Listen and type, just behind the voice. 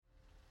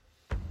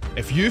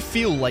If you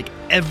feel like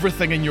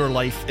everything in your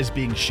life is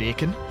being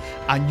shaken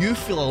and you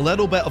feel a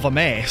little bit of a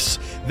mess,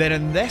 then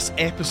in this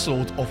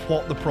episode of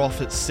What the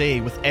Prophets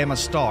Say with Emma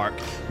Stark,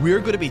 we're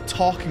going to be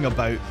talking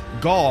about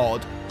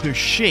God who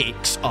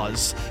shakes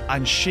us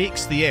and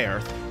shakes the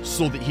earth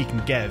so that he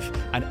can give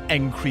an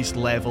increased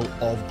level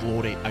of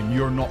glory. And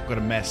you're not going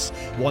to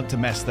want to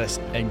miss this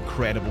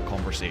incredible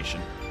conversation.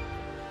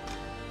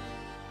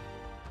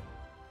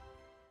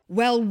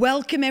 Well,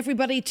 welcome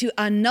everybody to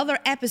another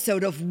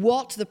episode of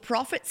What the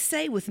Prophets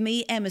Say with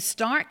me, Emma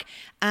Stark.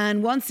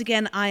 And once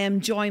again, I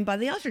am joined by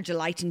the utter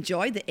delight and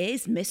joy that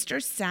is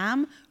Mr.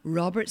 Sam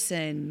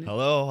Robertson.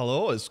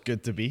 Hello. It's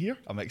good to be here.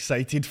 I'm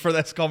excited for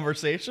this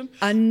conversation.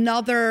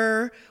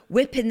 Another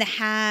whip in the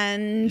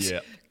hand. Yeah.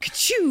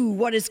 Ka-choo,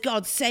 what is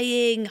God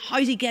saying?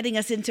 How's he getting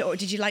us into, or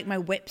did you like my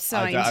whip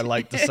sound? I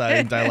like the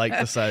sound.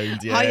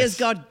 Yes. How is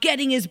God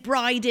getting his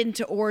bride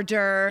into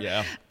order?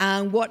 Yeah.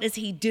 And what is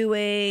he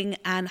doing?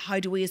 And how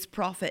do we as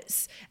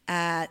prophets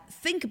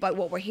think about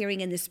what we're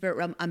hearing in the spirit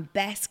realm and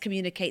best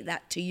communicate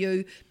that to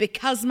you?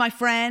 Because, my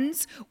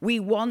friends, we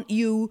want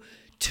you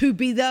to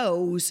be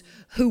those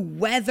who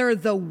weather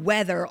the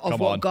weather of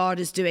what God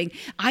is doing.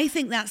 I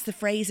think that's the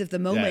phrase of the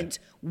moment.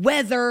 Yeah.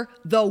 Weather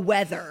the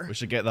weather. We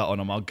should get that on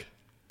a mug.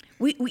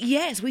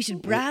 Yes, we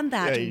should brand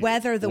that. Yeah,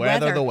 weather the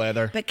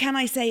weather. But can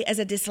I say, as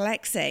a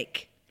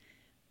dyslexic,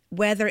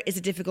 weather is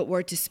a difficult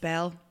word to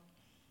spell.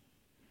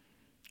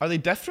 Are they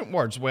different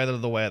words, weather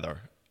the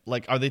weather?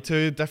 Like, are they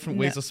two different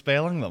ways of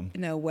spelling them?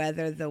 No,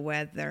 weather the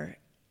weather.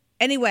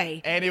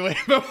 Anyway,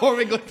 before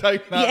we go down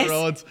that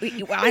road.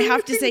 I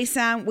have to say,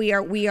 Sam, we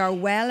are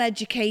well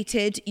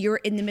educated. You're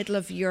in the middle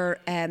of your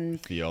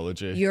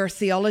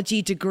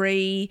theology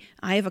degree.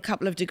 I have a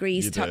couple of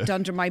degrees tucked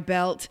under my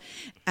belt,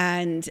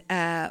 and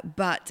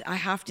but I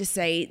have to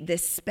say, the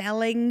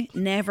spelling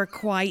never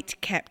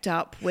quite kept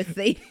up with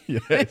the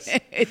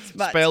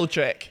spell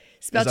check.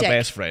 Spell check. A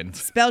best friend.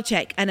 Spell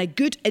check. And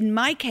in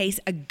my case,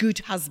 a good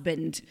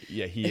husband.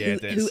 Yeah,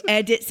 who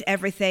edits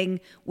everything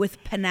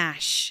with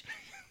panache.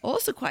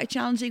 Also quite a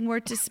challenging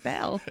word to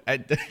spell.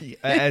 It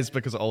is,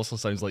 because it also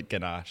sounds like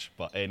ganache,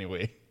 but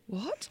anyway.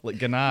 What? Like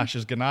ganache.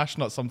 Is ganache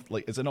not something,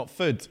 like, is it not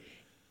food?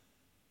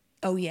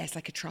 Oh, yes,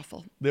 like a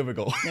truffle. There we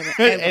go.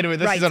 Anyway,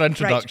 this is our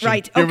introduction.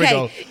 Right. Here we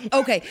go.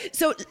 Okay,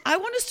 so I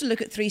want us to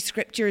look at three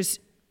scriptures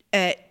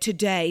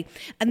today,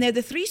 and they're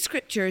the three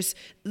scriptures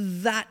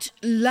that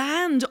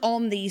land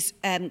on these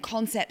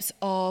concepts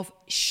of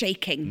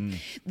shaking,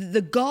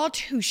 the God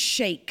who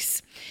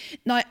shakes.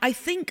 Now, I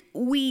think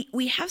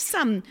we have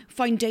some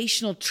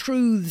foundational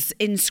truths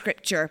in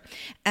scripture,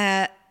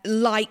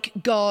 like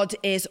God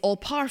is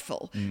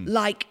all-powerful,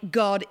 like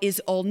God is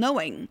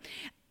all-knowing.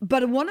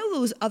 But one of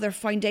those other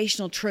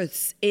foundational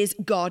truths is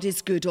God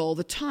is good all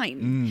the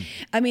time.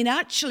 I mean,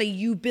 actually,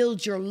 you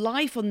build your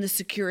life on the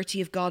security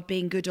of God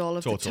being good all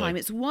of the time.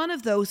 It's one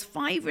of those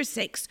 5 or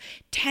 6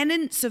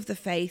 tenets of the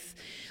faith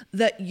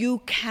that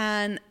you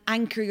can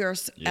anchor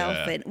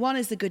yourself in. One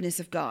is the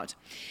goodness of God.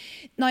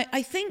 Now,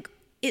 I think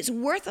it's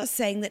worth us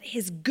saying that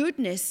his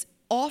goodness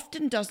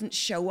often doesn't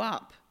show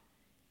up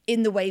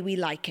in the way we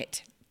like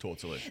it.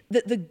 Totally.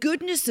 That the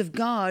goodness of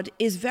God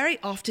is very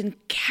often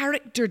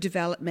character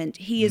development.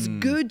 He is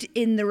good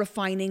in the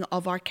refining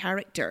of our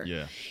character.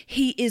 Yeah.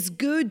 He is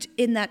good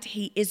in that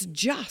he is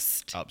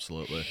just.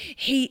 Absolutely.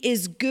 He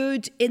is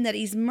good in that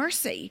he's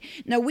mercy.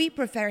 Now, we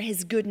prefer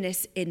his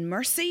goodness in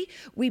mercy.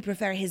 We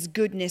prefer his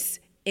goodness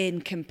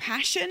in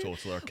compassion.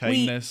 Totally. Our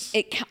kindness.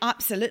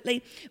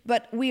 Absolutely.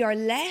 But we are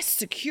less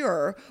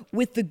secure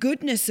with the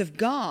goodness of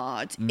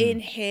God in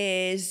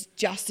his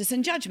justice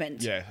and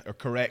judgment. Yeah, or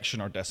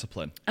correction or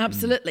discipline.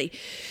 Absolutely.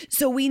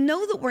 So we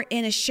know that we're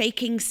in a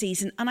shaking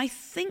season, and I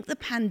think the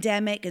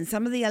pandemic and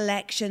some of the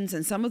elections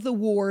and some of the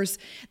wars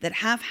that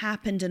have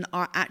happened and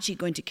are actually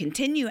going to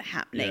continue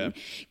happening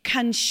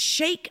can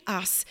shake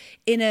us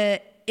in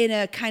a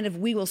kind of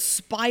we will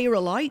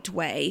spiral out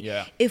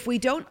way if we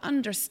don't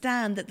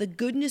understand that the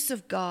goodness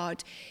of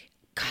God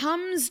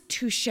comes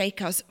to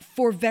shake us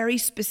for very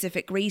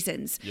specific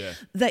reasons.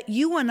 That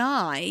you and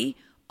I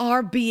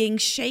are being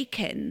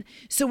shaken.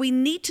 So we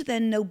need to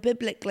then know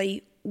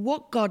biblically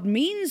what God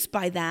means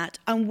by that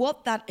and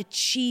what that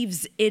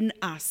achieves in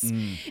us.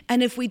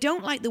 And if we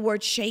don't like the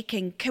word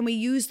shaking, can we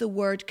use the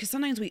word, because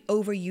sometimes we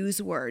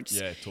overuse words.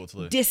 Yeah,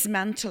 totally.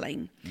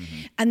 Dismantling.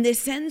 And this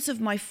sense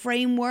of my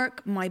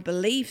framework, my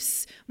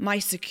beliefs, my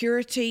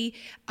security,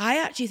 I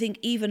actually think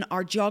even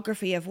our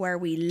geography of where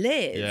we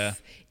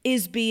live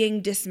is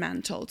being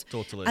dismantled.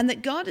 Totally. And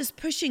that God is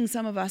pushing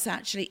some of us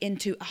actually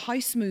into a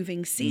house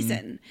moving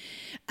season.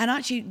 And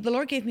actually, the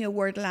Lord gave me a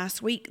word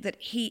last week that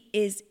he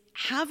is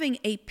having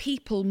a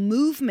people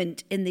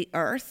movement in the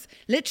earth,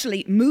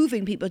 literally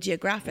moving people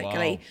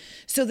geographically,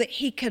 so that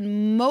he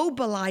can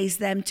mobilize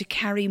them to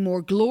carry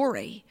more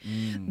glory.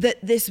 That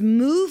this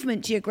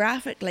movement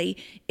geographically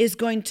is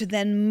going to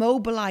then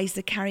mobilize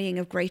the carrying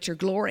of greater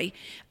glory.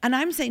 And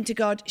I'm saying to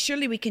God,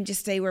 surely we can just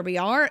stay where we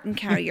are and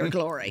carry your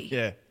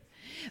glory.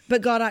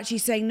 But God actually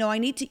saying, no, I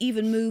need to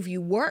even move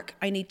you work.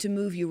 I need to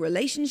move you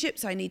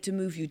relationships. I need to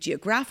move you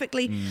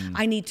geographically.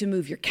 I need to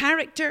move your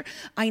character.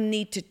 I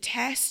need to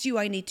test you.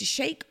 I need to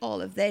shake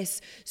all of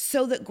this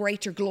so that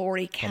greater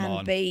glory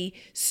can be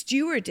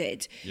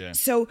stewarded. Yeah.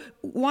 So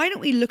why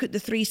don't we look at the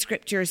three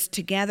scriptures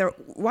together?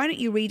 Why don't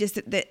you read us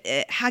the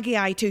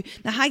Haggai 2?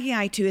 Now,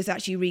 Haggai 2 is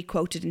actually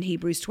re-quoted in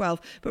Hebrews 12,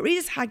 but read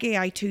us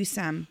Haggai 2,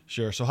 Sam.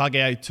 Sure. So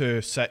Haggai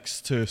 2,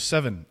 6 to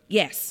 7.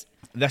 Yes.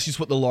 This is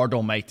what the Lord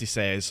Almighty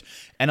says.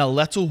 In a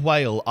little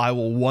while I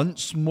will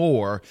once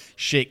more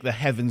shake the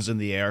heavens and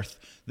the earth,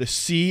 the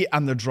sea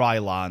and the dry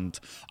land.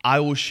 I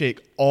will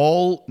shake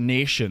all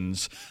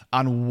nations,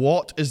 and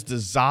what is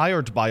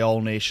desired by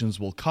all nations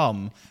will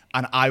come,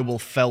 and I will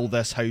fill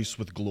this house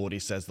with glory,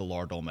 says the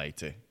Lord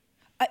Almighty.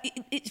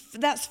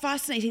 That's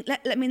fascinating.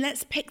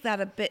 Let's pick that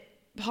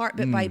apart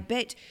bit by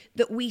bit,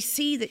 that we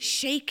see that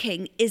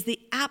shaking is the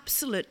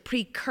absolute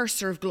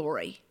precursor of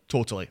glory.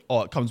 Totally.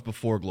 Oh, it comes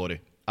before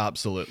glory.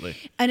 Absolutely.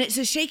 And it's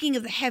a shaking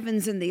of the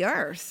heavens and the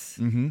earth.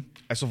 Mm-hmm.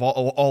 It's of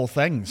all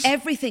things.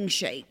 Everything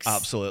shakes.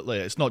 Absolutely.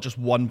 It's not just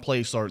one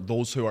place or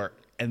those who are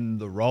in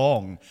the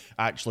wrong.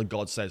 Actually,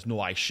 God says, no,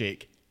 I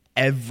shake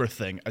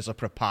everything as a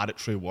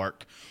preparatory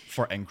work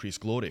for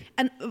increased glory.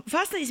 And it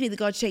fascinates me that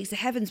God shakes the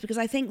heavens, because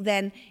I think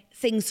then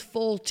things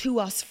fall to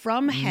us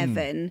from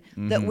heaven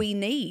that we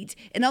need.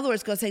 In other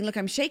words, God's saying, look,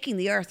 I'm shaking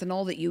the earth and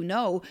all that you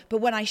know,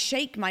 but when I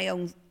shake my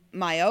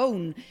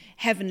own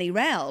heavenly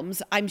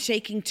realms, I'm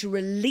shaking to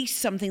release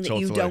something that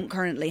you don't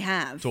currently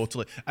have.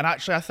 Totally. And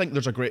actually, I think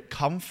there's a great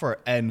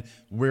comfort in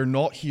we're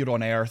not here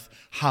on earth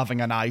having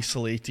an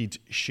isolated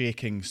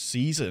shaking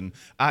season.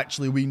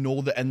 Actually, we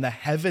know that in the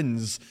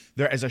heavens,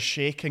 there is a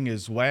shaking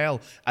as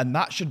well. And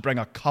that should bring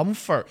a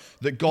comfort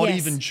that God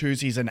even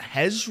chooses in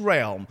his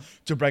realm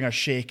to bring a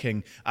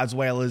shaking as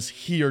well as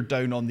here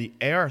down on the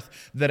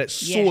earth. That it's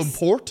so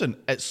important.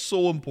 It's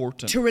so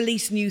important. To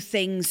release new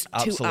things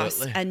to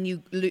us and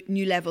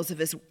new levels of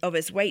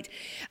his weight.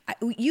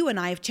 You and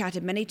I have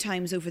chatted many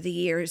times over the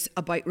years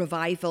about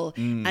revival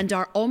and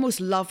our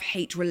almost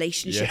love-hate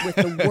relationship with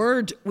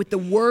the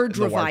word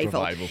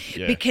revival.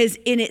 Because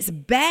in its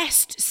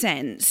best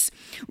sense,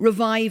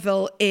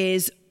 revival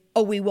is,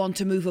 oh, we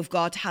want a move of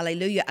God,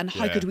 hallelujah, and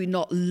how could we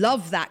not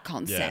love that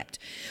concept?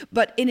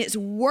 But in its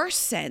worst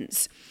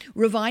sense,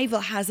 revival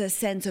has a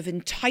sense of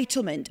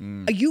entitlement.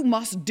 You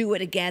must do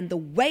it again the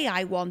way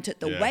I want it,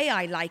 the way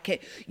I like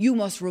it. You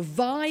must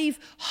revive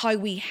how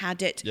we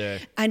had it.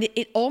 And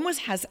it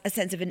almost has a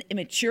sense of an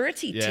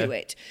immaturity to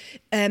it.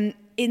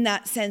 In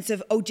that sense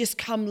of, oh, just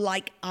come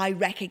like I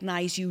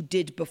recognize you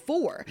did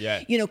before.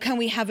 You know, can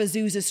we have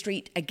Azusa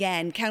Street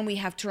again? Can we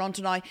have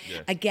Toronto Now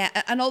again?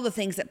 And all the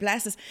things that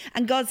bless us.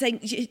 And God's saying,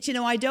 you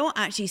know, I don't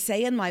actually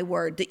say in my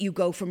word that you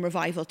go from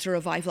revival to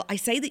revival. I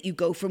say that you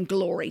go from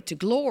glory to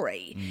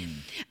glory.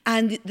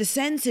 And the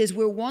sense is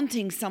we're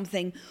wanting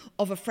something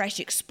of a fresh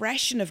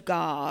expression of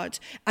God,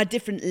 a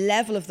different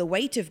level of the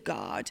weight of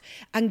God.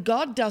 And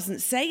God doesn't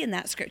say in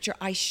that scripture,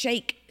 I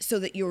shake so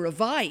that you're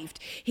revived.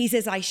 He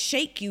says, I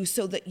shake you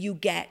so that you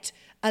get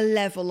a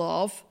level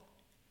of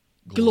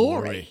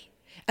glory.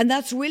 And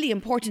that's really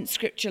important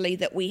scripturally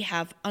that we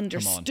have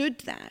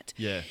understood that.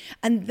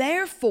 And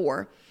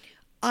therefore,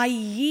 I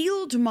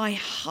yield my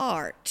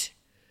heart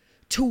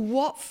to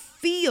what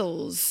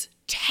feels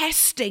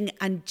testing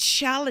and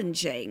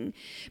challenging,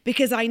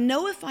 because I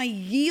know if I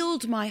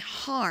yield my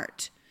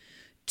heart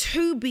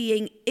to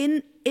being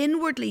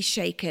inwardly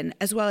shaken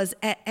as well as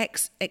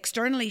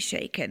externally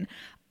shaken,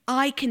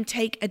 I can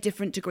take a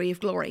different degree of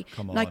glory.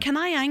 Now, can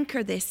I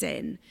anchor this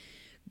in?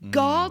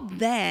 God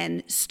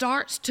then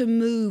starts to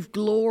move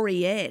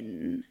glory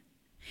in,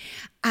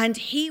 and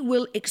he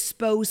will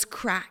expose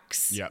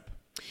cracks.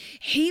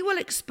 He will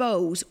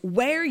expose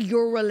where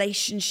your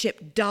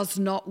relationship does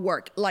not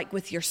work, like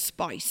with your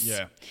spouse.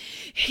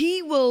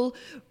 He will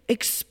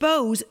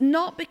expose,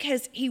 not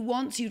because he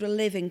wants you to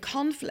live in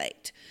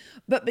conflict,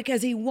 but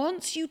because he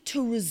wants you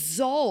to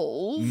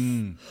resolve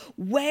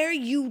where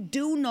you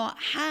do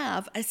not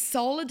have a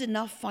solid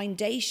enough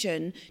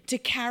foundation to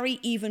carry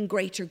even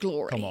greater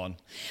glory.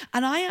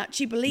 And I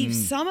actually believe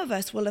some of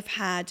us will have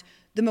had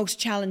the most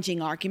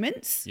challenging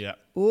arguments.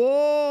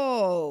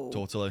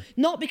 Totally.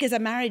 Not because a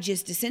marriage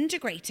is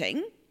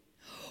disintegrating,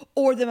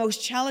 or the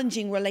most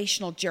challenging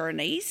relational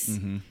journeys,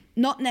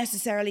 not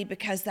necessarily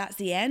because that's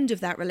the end of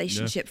that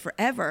relationship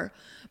forever,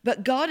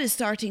 but God is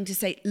starting to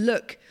say,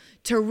 look,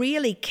 to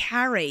really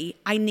carry,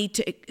 I need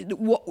to,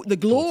 the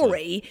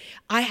glory,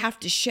 I have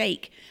to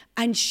shake.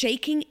 And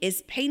shaking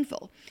is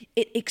painful.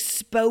 It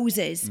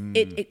exposes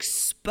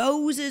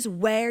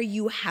where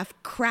you have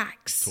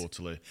cracks.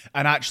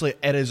 And actually,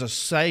 it is a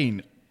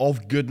sign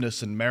of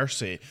goodness and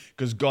mercy,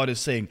 because God is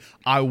saying,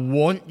 I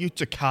want you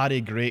to carry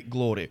great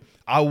glory.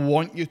 I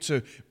want you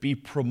to be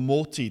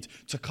promoted,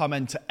 to come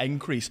into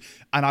increase.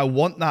 And I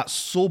want that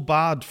so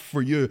bad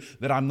for you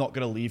that I'm not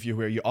going to leave you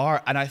where you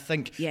are. And I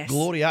think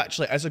glory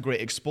actually is a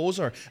great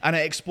exposer. And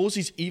it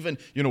exposes even,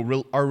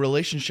 our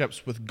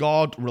relationships with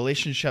God,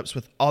 relationships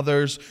with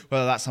others,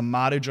 whether that's a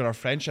marriage or a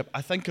friendship.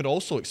 I think it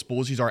also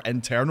exposes our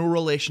internal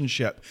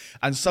relationship.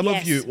 And some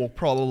of you will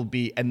probably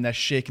be in this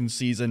shaken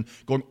season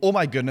going, oh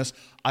my goodness,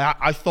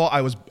 I thought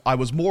I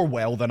was more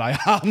well than I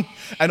am.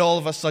 And all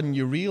of a sudden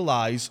you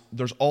realize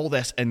there's all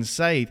this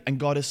inside. And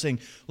God is saying,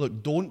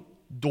 look, don't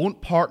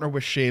partner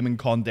with shame and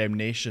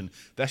condemnation.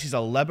 This is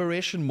a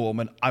liberation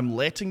moment. I'm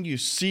letting you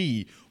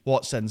see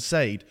what's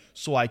inside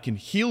so I can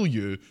heal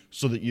you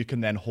so that you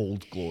can then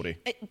hold glory.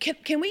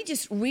 Can we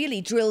just really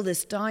drill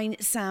this down,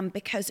 Sam?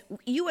 Because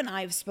you and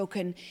I have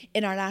spoken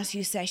in our last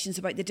few sessions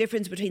about the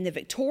difference between the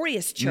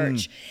victorious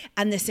church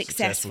and the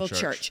successful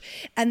church.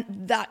 And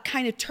that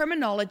kind of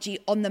terminology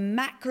on the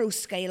macro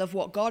scale of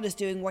what God is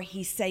doing, where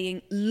he's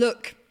saying,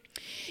 look,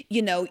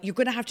 you're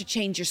going to have to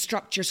change your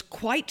structures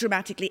quite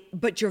dramatically,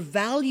 but your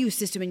value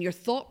system and your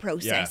thought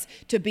process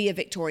to be a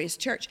victorious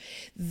church.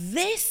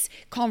 This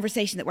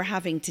conversation that we're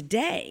having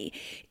today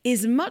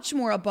is much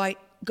more about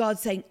God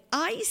saying,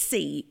 I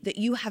see that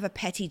you have a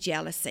petty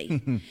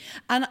jealousy.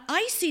 And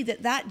I see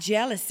that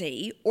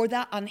jealousy or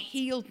that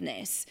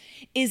unhealedness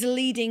is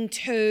leading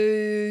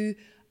to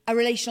a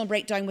relational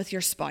breakdown with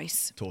your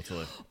spouse.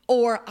 Totally.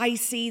 Or I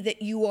see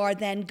that you are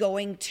then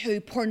going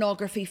to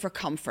pornography for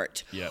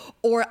comfort. Yep.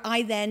 Or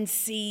I then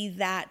see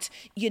that,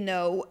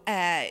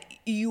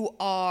 you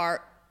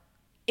are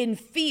in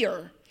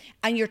fear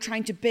and you're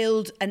trying to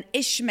build an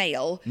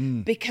Ishmael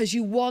because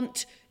you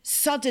want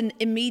sudden,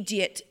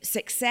 immediate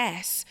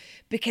success,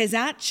 because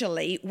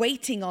actually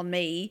waiting on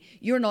me,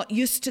 you're not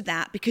used to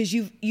that because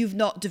you've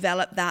not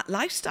developed that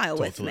lifestyle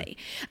with me.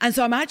 And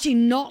so I'm actually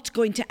not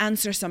going to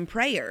answer some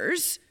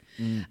prayers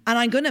and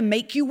I'm going to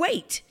make you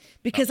wait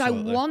because I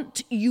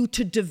want you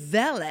to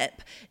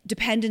develop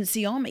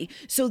dependency on me.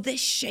 So this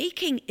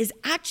shaking is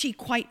actually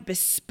quite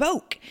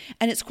bespoke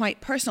and it's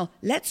quite personal.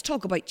 Let's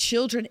talk about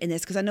children in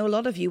this, because I know a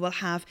lot of you will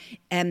have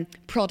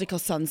prodigal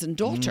sons and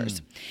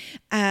daughters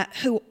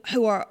who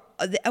are,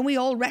 and we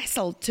all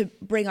wrestle to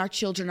bring our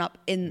children up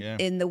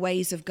in the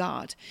ways of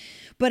God.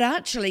 But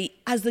actually,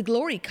 as the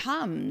glory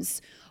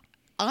comes,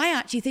 I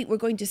actually think we're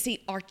going to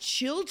see our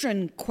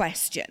children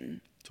question.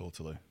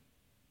 Totally.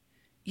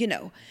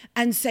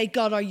 And say,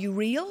 God, are you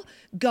real?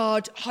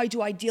 God, how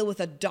do I deal with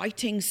a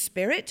doubting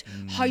spirit?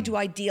 How do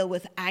I deal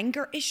with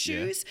anger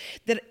issues?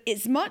 That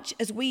as much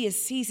as we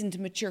as seasoned,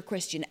 mature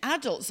Christian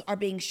adults are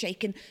being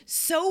shaken,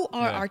 so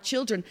are our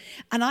children.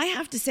 And I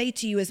have to say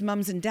to you as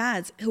mums and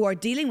dads who are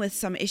dealing with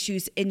some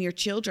issues in your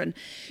children,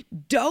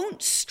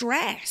 don't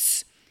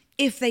stress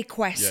if they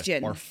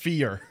question. Or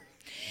fear.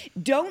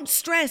 Don't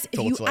stress if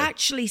you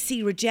actually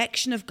see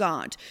rejection of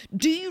God.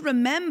 Do you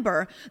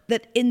remember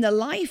that in the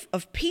life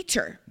of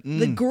Peter,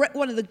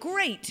 one of the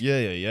great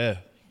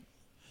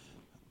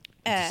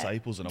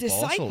disciples and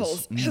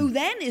apostles, who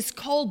then is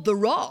called the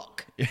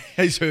Rock,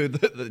 who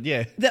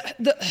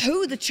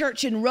the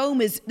church in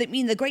Rome is,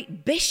 the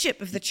great bishop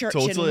of the church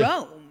in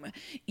Rome,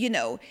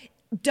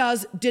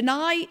 does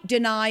deny,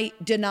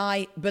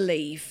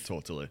 believe.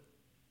 Totally.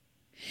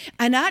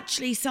 And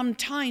actually,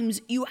 sometimes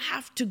you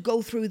have to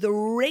go through the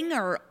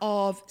ringer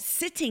of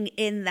sitting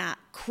in that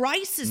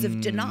crisis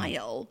of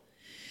denial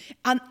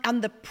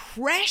and the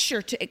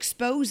pressure to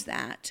expose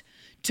that,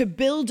 to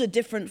build a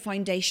different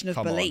foundation of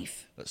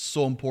belief. That's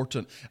so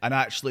important. And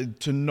actually,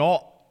 to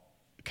not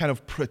kind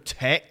of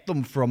protect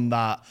them from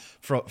that,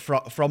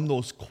 from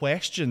those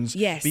questions.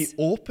 Be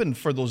open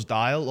for those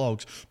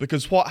dialogues,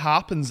 because what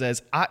happens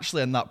is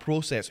actually in that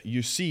process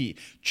you see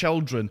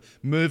children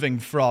moving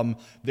from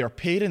their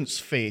parents'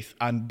 faith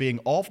and being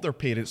of their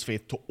parents'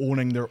 faith to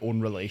owning their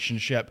own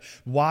relationship.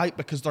 Why?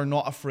 Because they're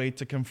not afraid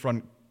to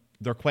confront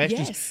their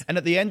questions. And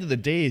at the end of the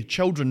day,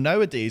 children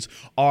nowadays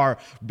are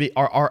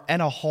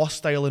in a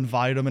hostile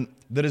environment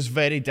that is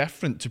very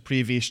different to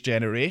previous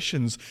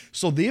generations.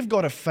 So they've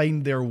got to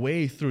find their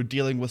way through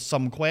dealing with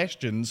some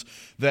questions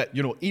that,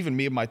 even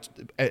me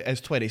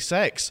as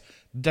 26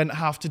 didn't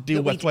have to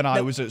deal with when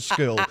I was at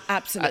school.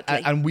 Absolutely.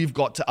 And we've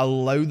got to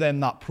allow them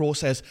that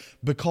process,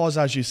 because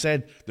as you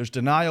said, there's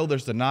denial,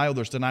 there's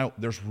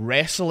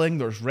wrestling,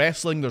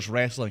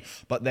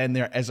 but then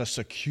there is a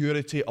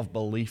security of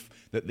belief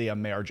that they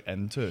emerge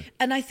into.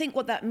 And I think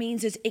what that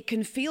means is it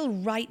can feel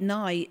right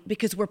now,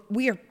 because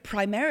we are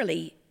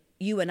primarily,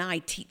 you and I,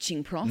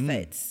 teaching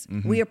prophets.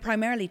 We are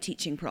primarily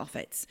teaching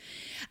prophets.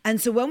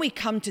 And so when we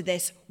come to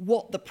this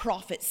what the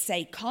prophets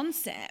say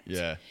concept,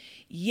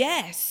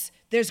 yes,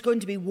 there's going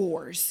to be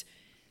wars.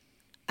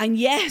 And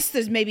yes,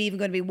 there's maybe even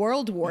going to be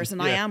world wars,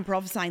 and I am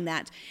prophesying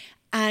that.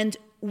 And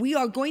we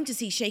are going to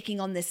see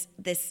shaking on this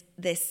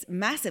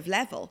massive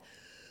level.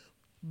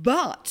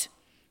 But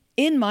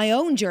in my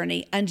own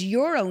journey and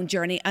your own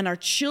journey and our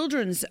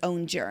children's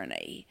own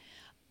journey,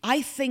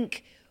 I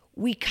think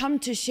we come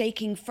to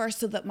shaking first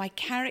so that my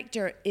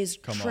character is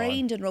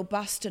trained and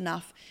robust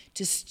enough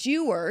to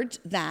steward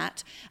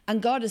that.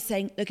 And God is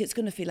saying, look, it's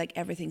going to feel like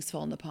everything's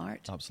fallen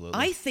apart. Absolutely.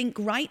 I think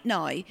right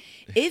now,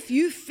 if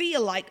you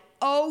feel like,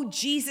 oh,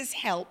 Jesus,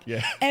 help.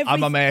 Yeah.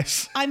 I'm a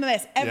mess.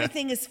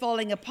 Everything is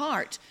falling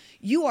apart.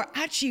 You are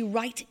actually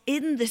right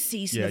in the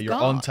season of God. Yeah,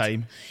 you're on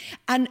time.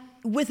 And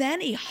with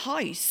any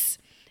house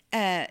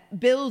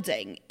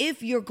building,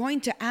 if you're going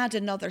to add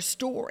another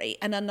story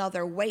and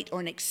another weight or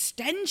an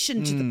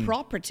extension to the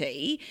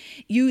property,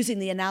 using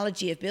the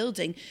analogy of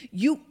building,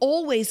 you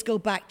always go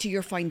back to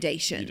your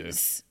foundations. You do.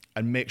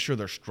 And make sure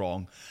they're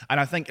strong. And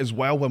I think as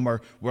well, when we're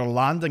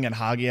landing in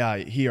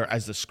Haggai here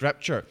as the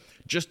scripture,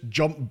 just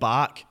jump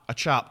back a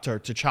chapter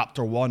to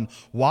chapter 1.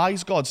 Why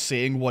is God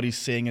saying what he's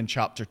saying in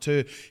chapter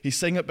 2? He's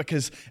saying it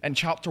because in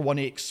chapter 1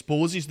 he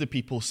exposes the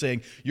people,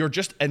 saying, you're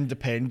just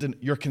independent,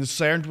 you're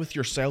concerned with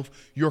yourself,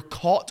 you're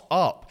caught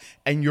up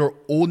in your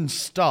own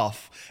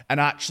stuff, and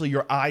actually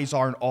your eyes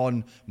aren't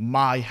on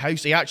my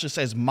house. He actually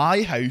says,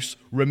 my house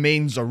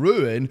remains a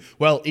ruin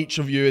while each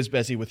of you is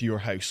busy with your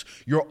house.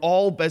 You're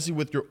all busy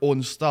with your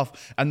own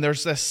stuff. And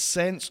there's this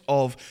sense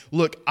of,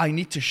 look, I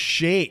need to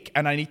shake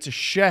and I need to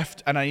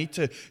shift and I need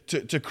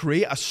to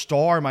create a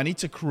storm. I need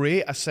to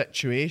create a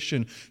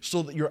situation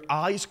so that your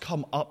eyes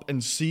come up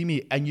and see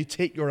me, and you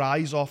take your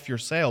eyes off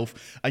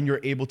yourself and you're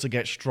able to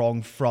get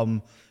strong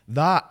from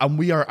that. And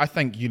I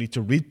think you need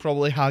to read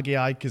probably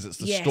Haggai because it's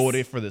the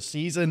story for the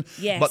season.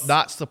 Yes. But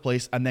that's the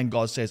place. And then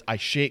God says, I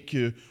shake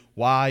you.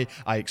 Why?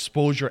 I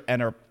expose your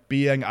inner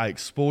being, I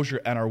expose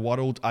your inner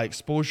world, I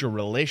expose your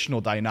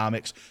relational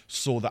dynamics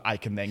so that I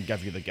can then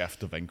give you the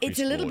gift of increased It's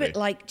a little bit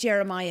like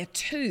Jeremiah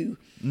 2,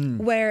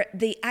 where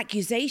the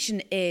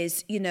accusation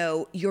is,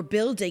 you're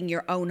building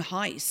your own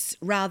house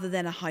rather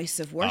than a house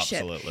of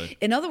worship. Absolutely.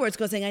 In other words,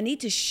 God's saying, I need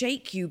to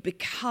shake you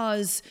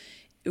because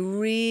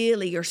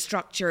really your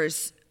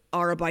structures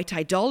are about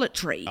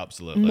idolatry.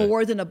 Absolutely.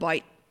 More than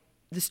about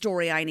the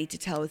story I need to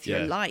tell with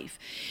your life.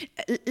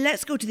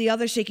 Let's go to the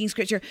other shaking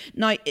scripture.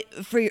 Now,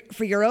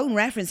 for your own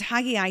reference,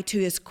 Haggai 2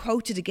 is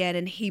quoted again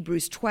in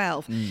Hebrews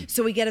 12.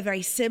 So we get a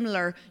very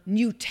similar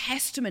New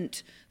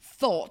Testament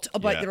thought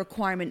about the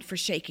requirement for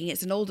shaking.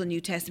 It's an Old and New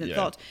Testament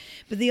thought.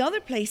 But the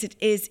other place it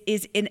is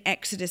in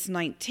Exodus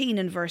 19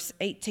 and verse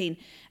 18.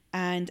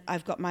 And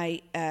I've got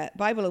my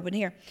Bible open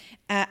here.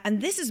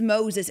 And this is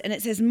Moses. And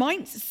it says,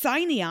 Mount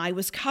Sinai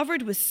was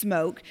covered with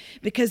smoke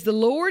because the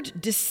Lord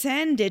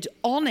descended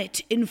on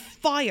it in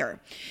fire.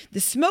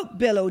 The smoke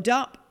billowed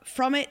up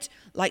from it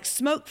like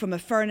smoke from a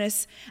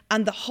furnace,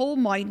 and the whole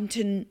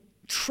mountain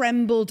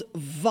trembled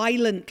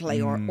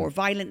violently or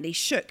violently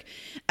shook.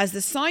 As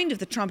the sound of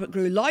the trumpet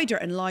grew louder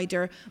and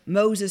louder,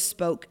 Moses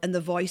spoke and the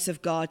voice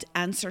of God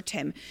answered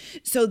him.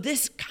 So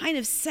this kind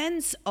of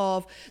sense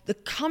of the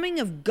coming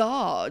of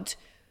God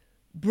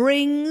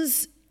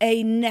brings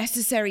a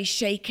necessary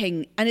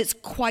shaking, and it's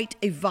quite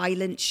a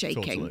violent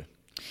shaking. Totally.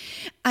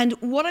 And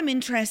what I'm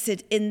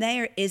interested in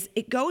there is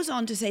it goes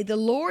on to say the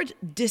Lord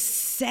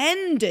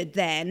descended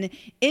then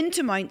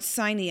into Mount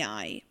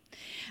Sinai.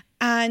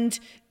 And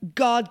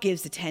God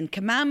gives the 10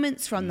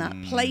 Commandments from that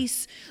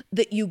place,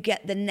 that you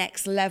get the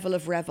next level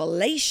of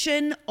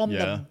revelation on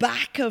the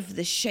back of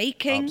the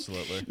shaking.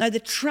 Absolutely. Now,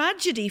 the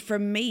tragedy for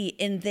me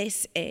in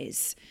this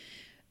is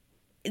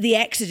the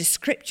Exodus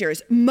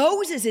scriptures.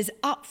 Moses is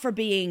up for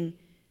being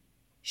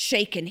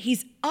shaken.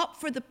 He's up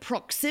for the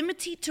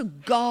proximity to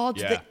God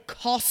that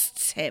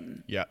costs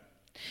him. Yeah.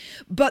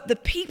 But the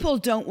people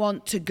don't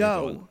want to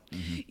go.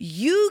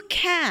 You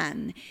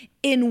can,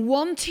 in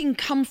wanting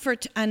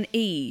comfort and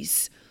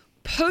ease,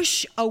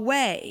 push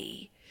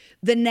away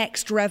the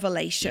next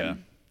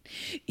revelation.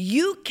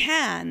 You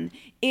can,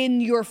 in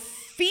your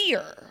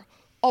fear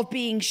of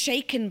being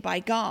shaken by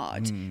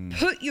God,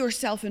 put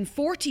yourself in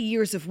 40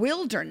 years of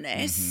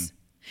wilderness.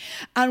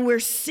 And we're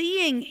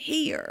seeing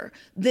here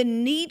the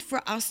need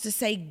for us to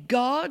say,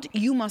 God,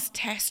 you must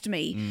test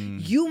me.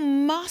 You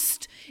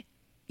must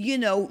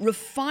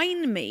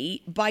refine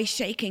me by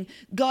shaking.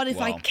 God,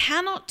 if I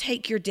cannot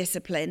take your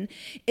discipline,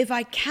 if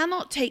I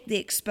cannot take the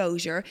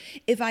exposure,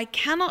 if I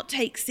cannot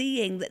take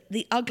seeing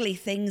the ugly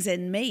things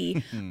in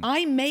me,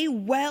 I may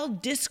well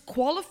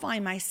disqualify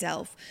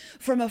myself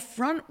from a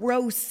front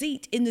row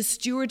seat in the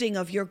stewarding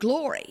of your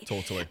glory.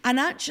 Totally.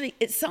 And actually,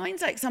 it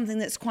sounds like something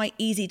that's quite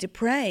easy to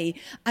pray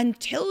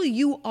until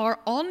you are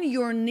on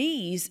your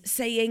knees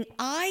saying,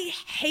 I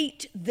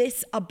hate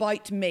this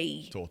about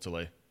me.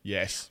 Totally.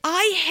 Yes.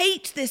 I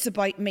hate this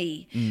about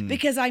me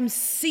because I'm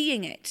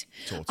seeing it.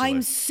 Totally.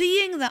 I'm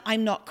seeing that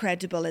I'm not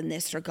credible in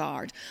this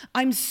regard.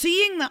 I'm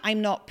seeing that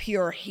I'm not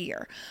pure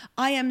here.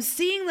 I am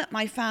seeing that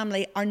my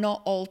family are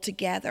not all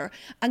together.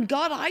 And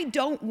God, I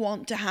don't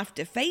want to have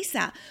to face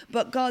that.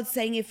 But God's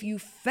saying, if you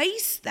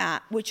face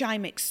that, which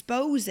I'm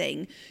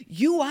exposing,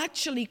 you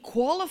actually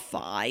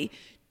qualify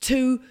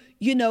to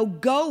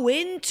go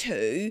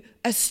into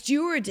a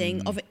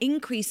stewarding of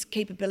increased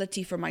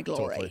capability for my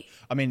glory. Totally.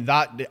 I mean,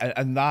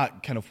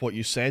 that kind of what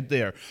you said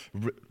there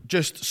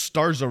just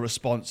stirs a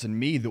response in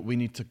me that we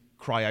need to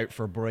cry out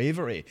for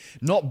bravery.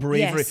 Not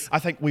bravery. Yes. I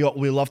think we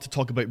love to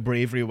talk about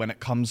bravery when it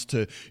comes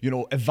to,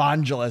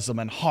 evangelism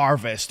and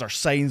harvest or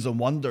signs and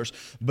wonders,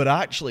 but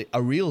actually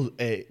a real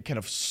kind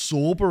of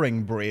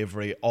sobering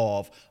bravery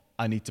of,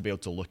 I need to be able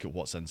to look at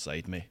what's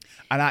inside me.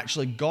 And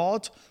actually,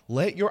 God,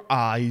 let your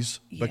eyes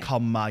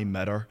become my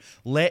mirror.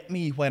 Let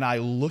me, when I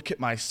look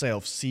at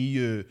myself,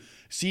 see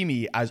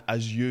me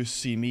as you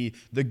see me,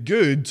 the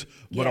good,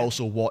 but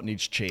also what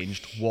needs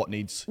changed, what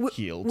needs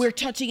healed. We're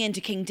touching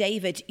into King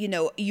David,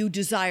 you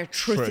desire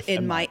truth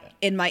in my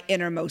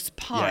innermost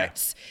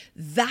parts.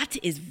 Yeah. That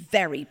is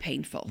very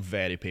painful.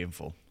 Very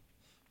painful.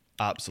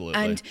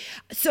 Absolutely. And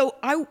so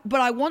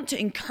I want to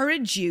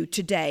encourage you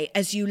today,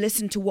 as you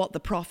listen to what the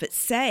prophets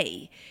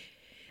say,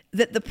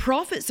 that the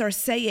prophets are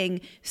saying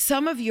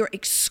some of your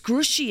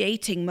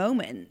excruciating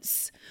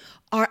moments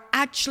are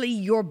actually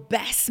your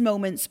best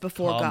moments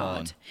before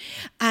God.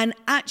 And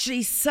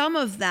actually some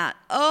of that,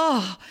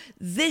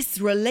 this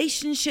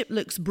relationship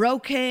looks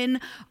broken.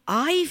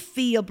 I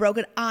feel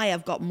broken. I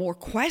have got more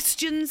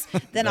questions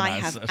than I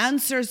have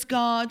answers,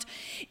 God.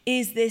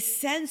 Is this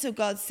sense of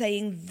God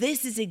saying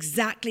this is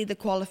exactly the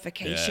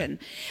qualification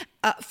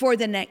for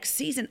the next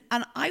season.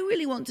 And I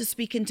really want to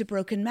speak into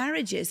broken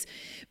marriages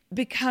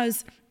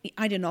because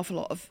I do an awful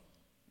lot of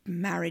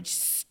marriage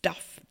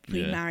stuff,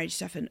 pre-marriage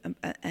stuff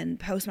and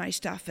post-marriage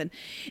stuff.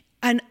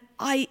 And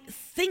I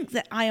think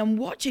that I am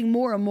watching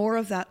more and more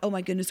of that. Oh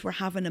my goodness, we're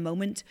having a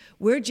moment.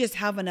 We're just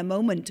having a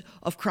moment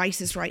of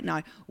crisis right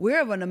now. We're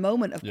having a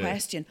moment of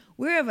question.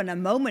 We're having a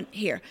moment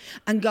here.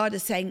 And God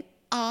is saying,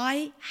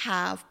 I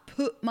have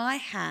put my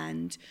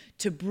hand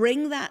to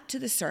bring that to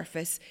the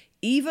surface,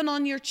 even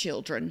on your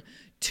children,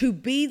 to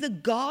be the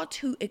God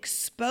who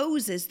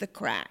exposes the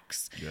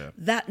cracks,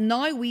 that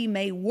now we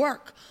may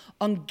work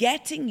on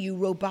getting you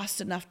robust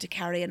enough to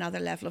carry another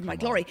level of my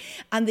glory.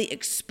 And the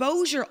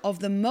exposure of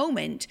the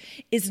moment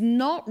is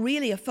not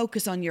really a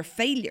focus on your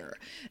failure,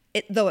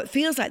 though it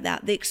feels like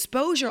that. The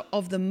exposure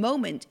of the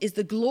moment is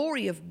the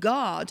glory of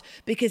God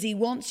because he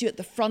wants you at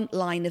the front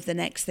line of the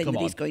next thing that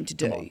he's going to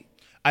do.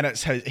 And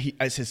it's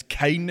his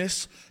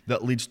kindness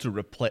that leads to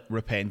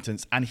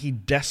repentance, and he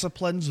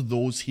disciplines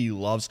those he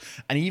loves.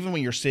 And even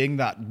when you're saying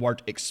that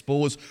word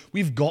expose,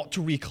 we've got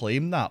to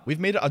reclaim that. We've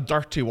made it a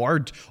dirty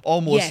word,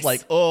 almost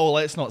like,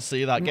 let's not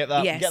say that. Get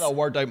that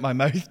word out my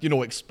mouth,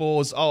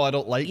 expose. Oh, I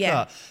don't like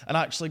that. And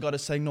actually God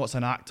is saying, no, it's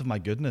an act of my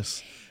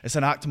goodness. It's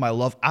an act of my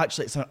love.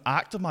 Actually, it's an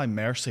act of my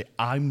mercy.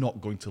 I'm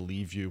not going to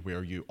leave you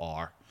where you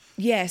are.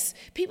 Yes.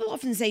 People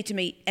often say to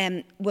me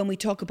when we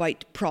talk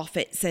about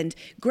prophets, and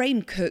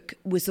Graham Cook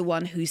was the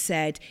one who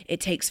said it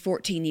takes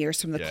 14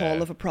 years from the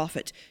call of a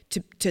prophet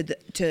to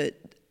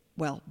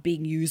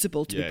being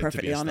usable, to be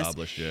perfectly honest.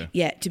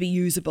 To be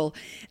usable.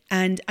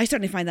 And I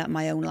certainly find that in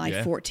my own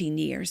life, 14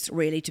 years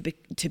really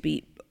to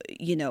be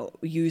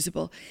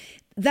usable.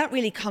 That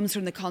really comes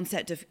from the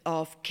concept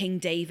of King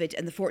David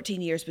and the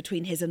 14 years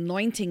between his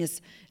anointing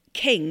as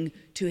king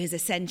to his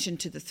ascension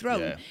to the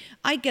throne.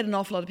 I get an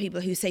awful lot of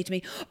people who say to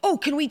me,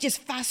 can we just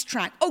fast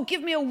track?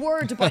 Give me a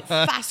word about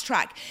fast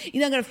track. I'm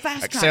going to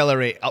fast track.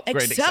 Accelerate,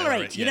 upgrade,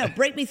 accelerate.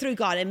 Break me through,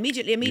 God.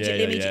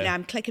 Immediately.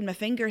 I'm clicking my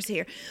fingers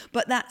here.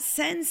 But that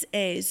sense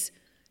is,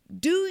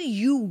 do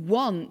you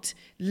want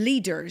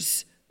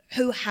leaders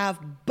who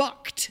have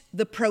bucked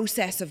the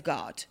process of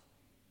God?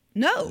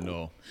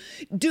 No.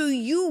 Do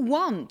you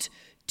want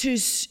to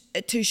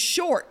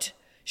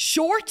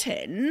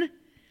shorten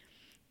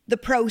the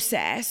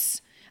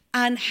process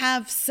and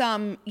have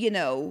some,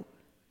 this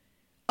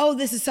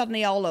is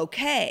suddenly all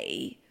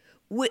okay.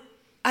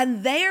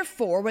 And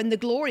therefore, when the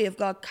glory of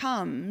God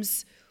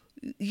comes,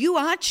 you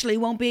actually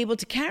won't be able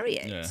to carry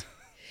it.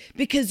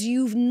 Because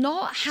you've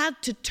not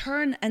had to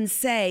turn and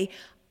say,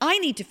 I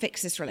need to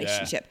fix this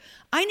relationship.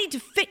 I need to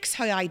fix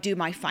how I do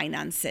my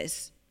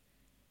finances.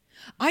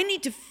 I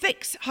need to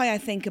fix how I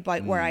think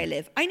about where I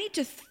live. I need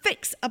to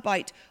fix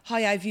about how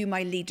I view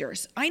my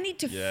leaders. I need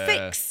to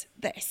fix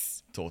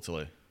this.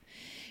 Totally.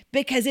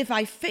 Because if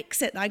I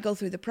fix it and I go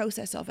through the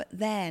process of it,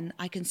 then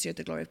I can steward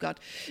the glory of God.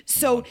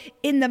 So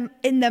in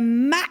the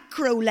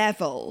macro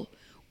level,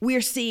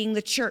 we're seeing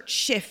the church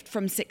shift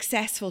from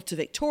successful to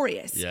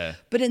victorious.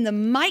 But in the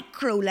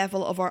micro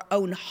level of our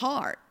own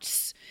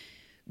hearts,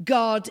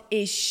 God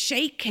is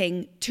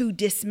shaking to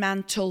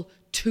dismantle,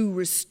 to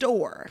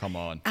restore. Come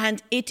on.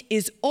 And it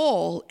is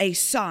all a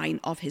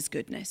sign of his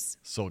goodness.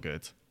 So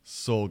good.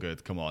 So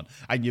good. Come on.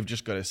 And you've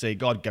just got to say,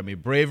 God, give me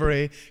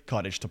bravery,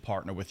 courage to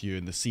partner with you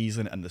in the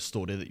season and the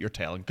story that you're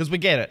telling. Because we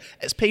get it.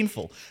 It's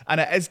painful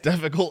and it is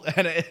difficult.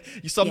 And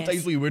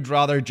sometimes we would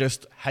rather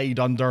just hide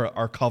under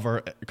our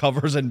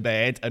covers in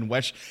bed and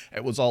wish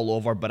it was all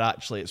over. But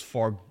actually, it's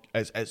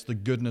the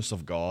goodness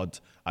of God.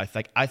 I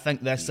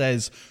think this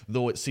is,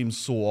 though it seems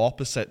so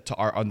opposite to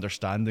our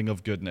understanding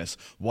of goodness,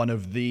 one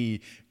of the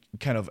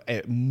kind of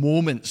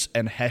moments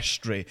in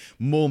history,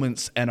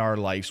 moments in our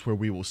lives where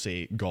we will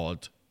say,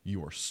 God,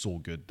 you are so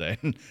good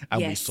then.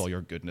 And we saw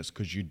your goodness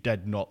because you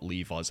did not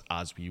leave us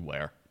as we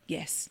were.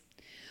 Yes.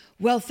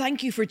 Well,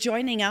 thank you for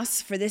joining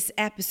us for this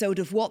episode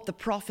of What the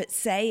Prophets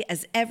Say.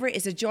 As ever,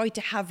 it's a joy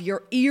to have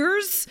your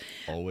ears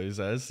Always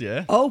is,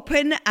 yeah.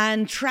 open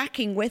and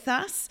tracking with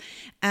us.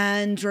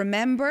 And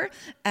remember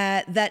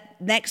that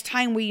next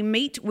time we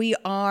meet, we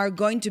are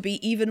going to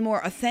be even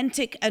more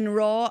authentic and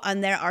raw.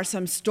 And there are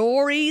some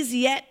stories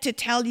yet to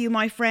tell you,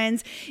 my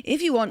friends.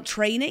 If you want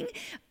training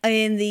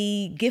in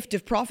the gift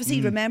of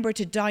prophecy, remember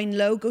to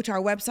go to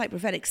our website,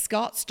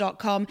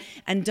 propheticscots.com,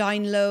 and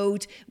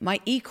download my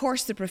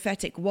e-course, The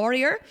Prophetic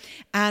Warrior.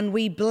 And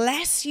we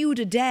bless you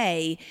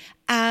today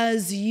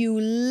as you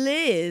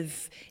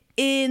live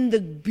in the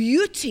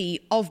beauty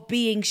of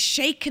being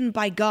shaken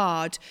by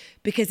God,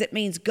 because it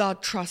means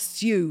God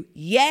trusts you.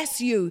 Yes,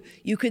 you.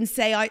 You can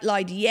say out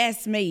loud,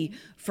 yes, me,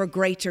 for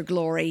greater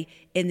glory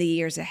in the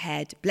years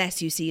ahead.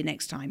 Bless you. See you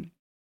next time.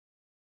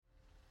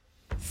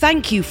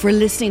 Thank you for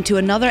listening to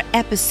another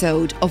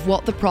episode of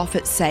What the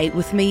Prophets Say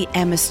with me,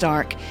 Emma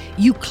Stark.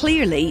 You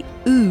clearly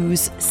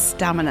ooze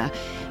stamina.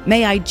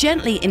 May I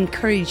gently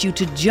encourage you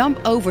to jump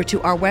over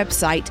to our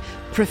website,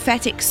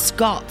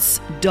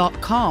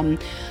 propheticscots.com,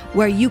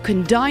 where you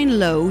can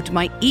download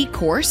my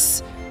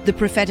e-course, The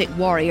Prophetic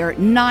Warrior,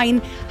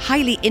 9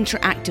 highly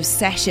interactive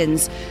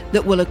sessions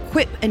that will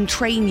equip and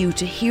train you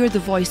to hear the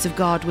voice of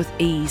God with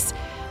ease.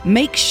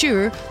 Make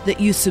sure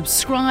that you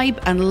subscribe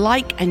and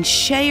like and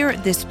share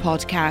this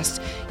podcast.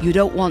 You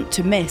don't want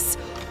to miss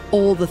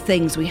all the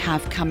things we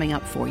have coming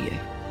up for you.